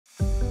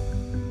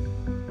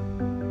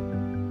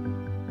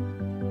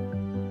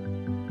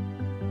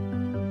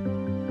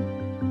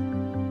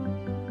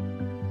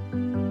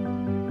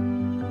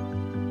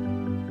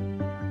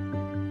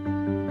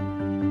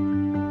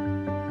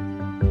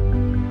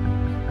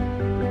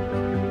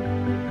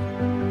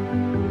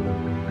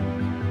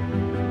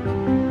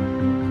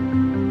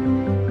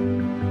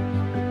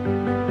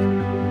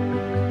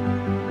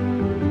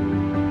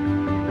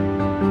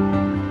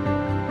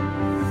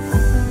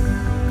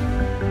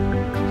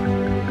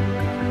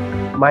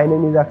My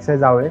name is Akshay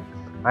Zavde.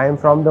 I am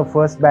from the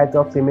first batch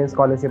of Siemens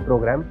Scholarship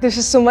Program. This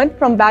is Suman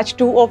from batch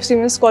 2 of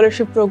Siemens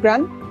Scholarship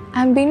Program.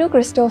 I'm Binu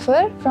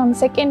Christopher from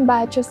second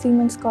batch of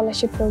Siemens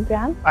Scholarship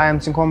Program. I am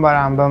Sinkhomba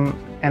Rambam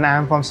and I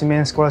am from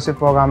Siemens Scholarship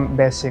Program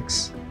batch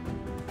 6.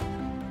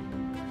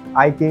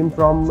 I came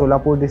from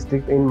Solapur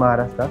district in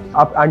Maharashtra.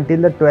 Up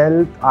until the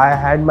 12th, I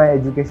had my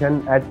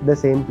education at the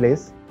same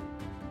place.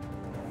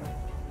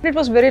 It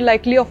was very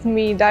likely of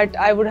me that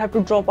I would have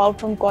to drop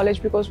out from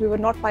college because we were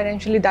not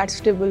financially that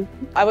stable.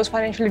 I was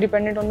financially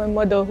dependent on my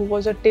mother, who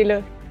was a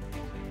tailor.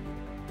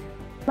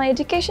 My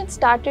education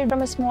started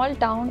from a small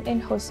town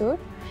in Hosur,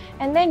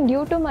 and then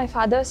due to my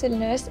father's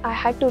illness, I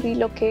had to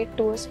relocate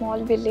to a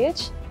small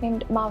village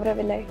named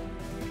Mavravilai.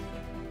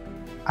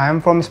 I am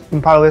from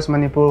Imphal West,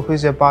 Manipur, which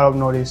is a part of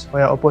Northeast,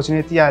 where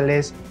opportunities are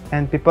less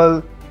and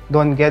people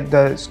don't get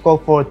the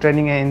scope for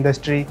training and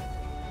industry.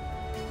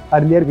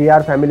 Earlier, we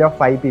are a family of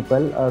 5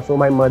 people, so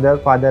my mother,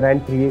 father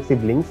and 3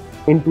 siblings.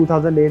 In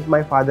 2008,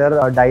 my father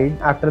died.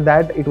 After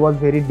that, it was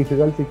very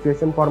difficult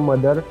situation for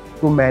mother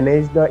to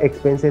manage the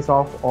expenses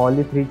of all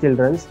the 3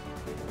 children.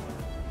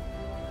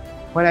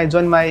 When I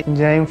joined my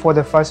engineering for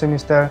the first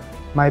semester,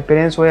 my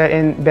parents were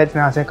in bad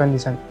financial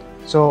condition.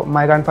 So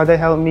my grandfather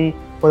helped me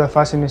for the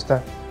first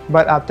semester.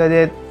 But after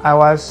that, I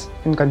was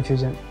in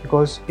confusion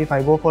because if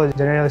I go for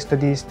general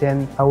studies,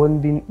 then I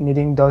wouldn't be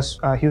needing those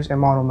huge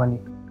amount of money.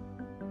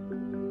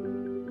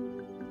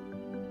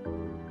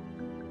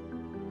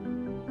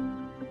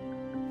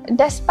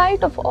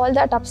 Despite of all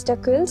that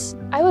obstacles,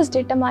 I was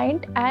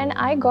determined and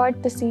I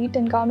got the seat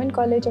in Government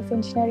College of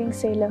Engineering,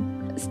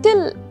 Salem.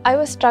 Still, I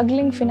was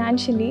struggling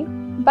financially,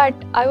 but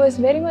I was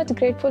very much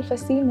grateful for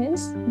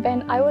Siemens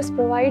when I was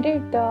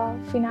provided the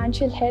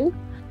financial help,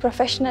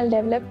 professional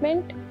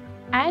development,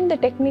 and the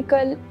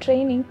technical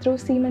training through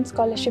Siemens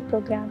Scholarship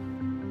Program.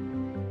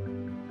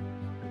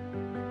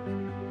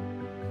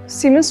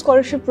 Siemens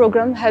Scholarship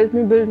Program helped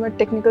me build my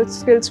technical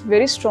skills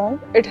very strong.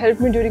 It helped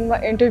me during my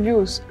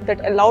interviews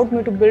that allowed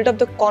me to build up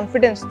the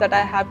confidence that I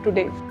have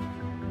today.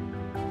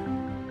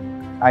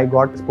 I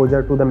got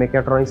exposure to the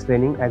mechatronics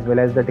training as well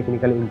as the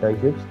technical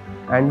internships,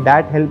 and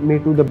that helped me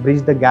to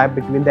bridge the gap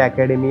between the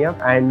academia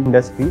and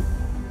industry.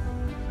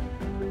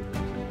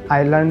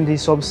 I learned the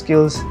soft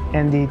skills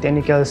and the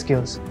technical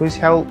skills, which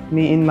helped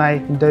me in my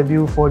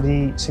interview for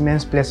the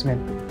Siemens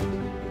placement.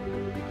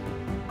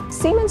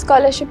 Siemens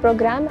Scholarship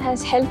Program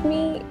has helped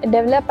me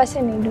develop as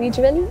an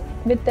individual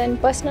with a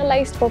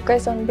personalized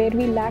focus on where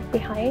we lag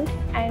behind,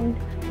 and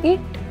it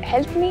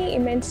helped me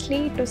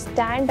immensely to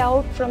stand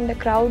out from the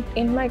crowd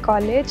in my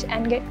college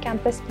and get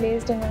campus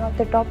placed in one of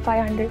the top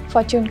 500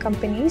 Fortune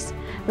companies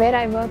where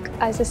I work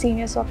as a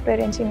senior software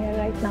engineer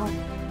right now.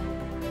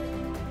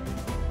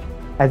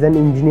 As an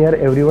engineer,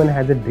 everyone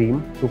has a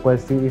dream to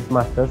pursue his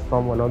masters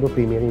from one of the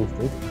premier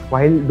institutes.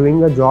 While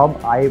doing a job,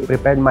 I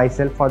prepared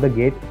myself for the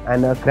GATE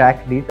and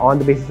cracked it. On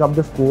the basis of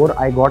the score,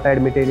 I got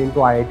admitted into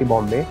IIT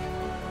Bombay.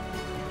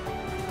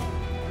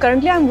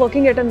 Currently, I am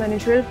working at a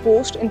managerial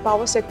post in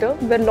power sector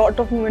where a lot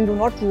of women do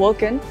not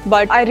work in.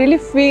 But I really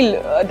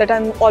feel that I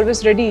am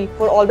always ready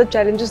for all the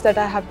challenges that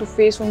I have to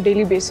face on a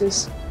daily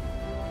basis.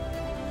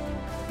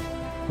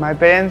 My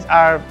parents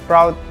are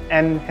proud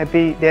and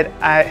happy that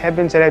I have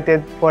been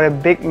selected for a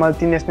big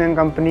multinational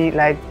company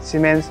like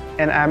Siemens,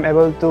 and I am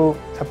able to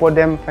support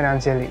them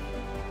financially.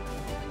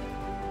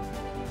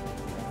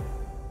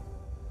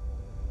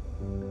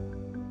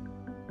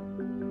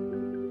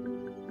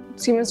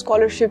 Siemens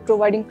Scholarship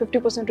providing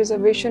 50%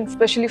 reservation,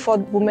 especially for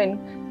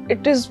women.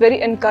 It is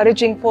very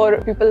encouraging for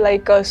people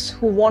like us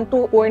who want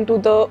to go into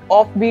the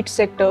offbeat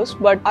sectors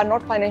but are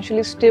not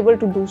financially stable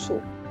to do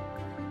so.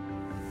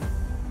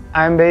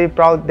 I am very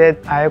proud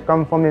that I have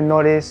come from the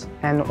Northeast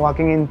and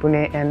working in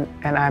Pune and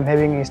I am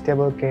having a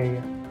stable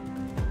career.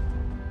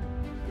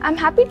 I'm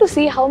happy to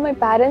see how my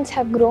parents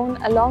have grown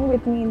along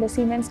with me in the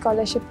Siemens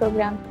Scholarship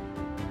Program.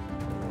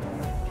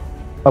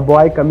 A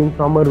boy coming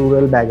from a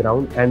rural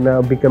background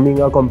and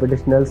becoming a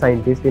computational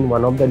scientist in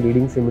one of the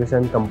leading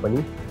simulation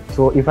company.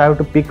 So if I have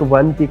to pick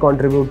one key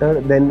contributor,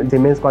 then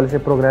Siemens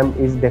Scholarship Program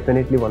is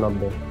definitely one of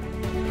them.